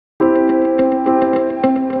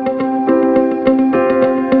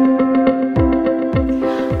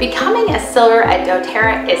silver at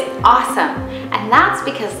doTERRA is awesome, and that's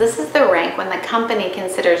because this is the rank when the company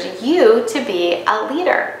considers you to be a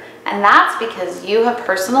leader. And that's because you have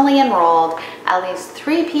personally enrolled at least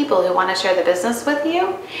 3 people who want to share the business with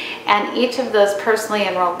you, and each of those personally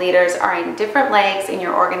enrolled leaders are in different legs in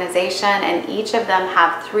your organization, and each of them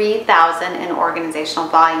have 3,000 in organizational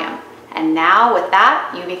volume. And now with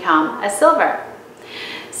that, you become a silver.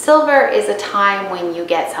 Silver is a time when you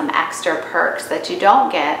get some extra perks that you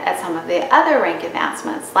don't get at some of the other rank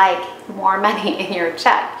advancements, like more money in your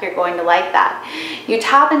check. You're going to like that. You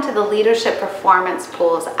tap into the leadership performance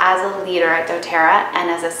pools as a leader at doTERRA, and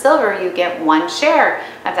as a silver, you get 1 share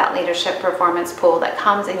of that leadership performance pool that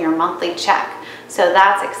comes in your monthly check. So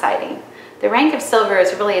that's exciting. The rank of silver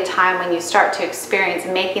is really a time when you start to experience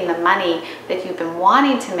making the money that you've been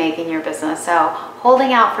wanting to make in your business. So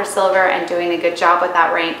holding out for silver and doing a good job with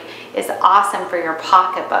that rank is awesome for your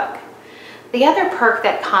pocketbook. The other perk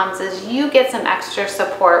that comes is you get some extra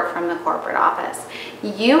support from the corporate office.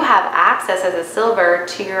 You have access as a silver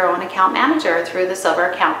to your own account manager through the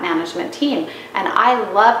silver account management team. And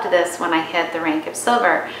I loved this when I hit the rank of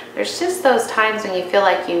silver. There's just those times when you feel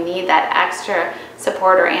like you need that extra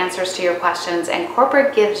support or answers to your questions, and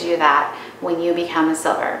corporate gives you that when you become a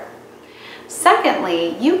silver.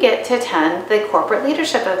 Secondly, you get to attend the corporate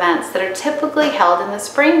leadership events that are typically held in the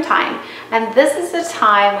springtime. And this is the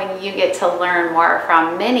time when you get to learn more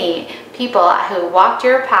from many people who walked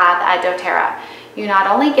your path at doTERRA. You not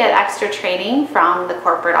only get extra training from the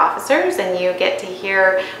corporate officers and you get to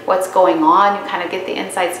hear what's going on, you kind of get the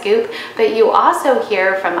inside scoop, but you also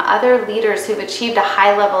hear from other leaders who've achieved a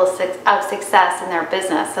high level of success in their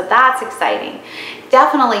business. So that's exciting.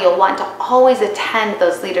 Definitely you'll want to always attend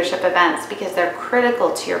those leadership events because they're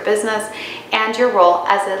critical to your business and your role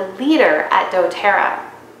as a leader at doTERRA.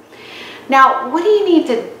 Now, what do you need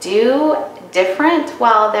to do different?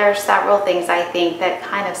 Well, there are several things I think that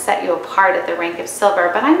kind of set you apart at the rank of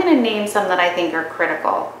silver, but I'm going to name some that I think are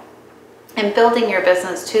critical. In building your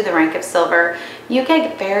business to the rank of silver, you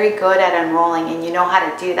get very good at enrolling and you know how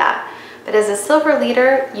to do that. But as a silver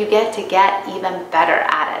leader, you get to get even better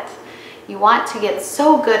at it. You want to get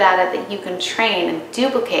so good at it that you can train and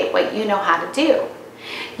duplicate what you know how to do.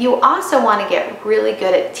 You also want to get really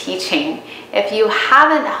good at teaching. If you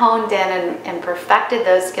haven't honed in and perfected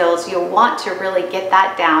those skills, you'll want to really get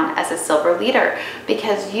that down as a silver leader,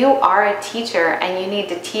 because you are a teacher and you need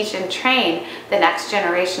to teach and train the next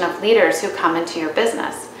generation of leaders who come into your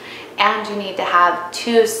business. And you need to have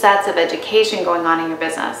 2 sets of education going on in your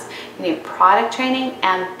business. You need product training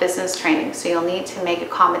and business training. So you'll need to make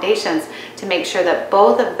accommodations to make sure that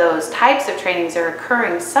both of those types of trainings are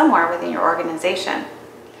occurring somewhere within your organization.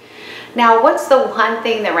 Now, what's the one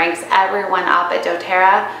thing that ranks everyone up at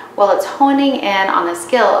doTERRA? Well, it's honing in on the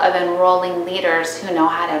skill of enrolling leaders who know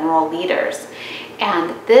how to enroll leaders.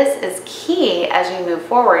 And this is key as you move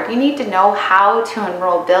forward. You need to know how to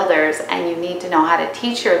enroll builders, and you need to know how to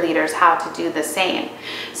teach your leaders how to do the same.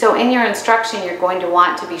 So in your instruction, you're going to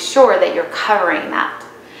want to be sure that you're covering that.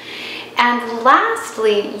 And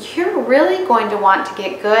lastly, you're really going to want to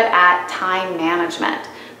get good at time management.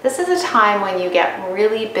 This is a time when you get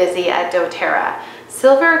really busy at doTERRA.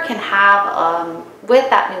 Silver can have, with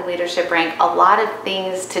that new leadership rank, a lot of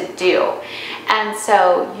things to do. And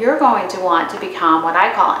so you're going to want to become what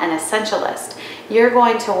I call an essentialist. You're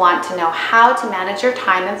going to want to know how to manage your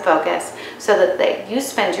time and focus so that you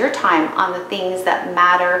spend your time on the things that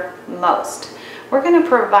matter most. We're going to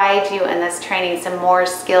provide you in this training some more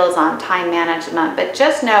skills on time management, but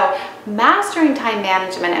just know mastering time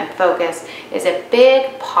management and focus is a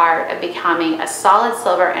big part of becoming a solid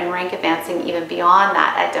silver and rank advancing even beyond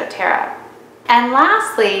that at doTERRA. And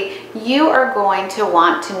lastly, you are going to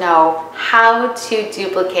want to know how to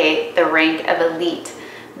duplicate the rank of elite.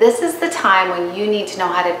 This is the time when you need to know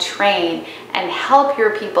how to train and help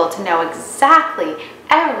your people to know exactly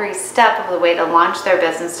every step of the way to launch their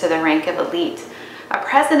business to the rank of elite. A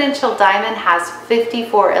presidential diamond has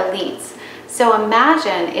 54 elites. So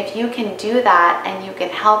imagine if you can do that and you can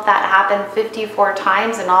help that happen 54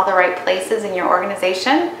 times in all the right places in your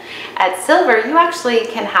organization. At silver, you actually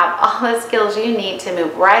can have all the skills you need to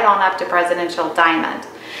move right on up to presidential diamond.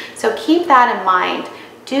 So keep that in mind.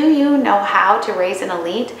 Do you know how to raise an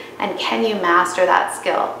elite, and can you master that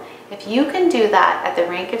skill? If you can do that at the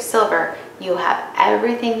rank of silver, you have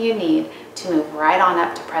everything you need to move right on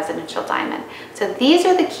up to presidential diamond. So these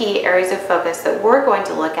are the key areas of focus that we're going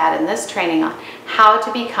to look at in this training on how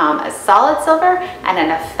to become a solid silver and an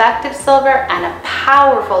effective silver and a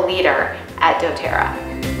powerful leader at doTERRA.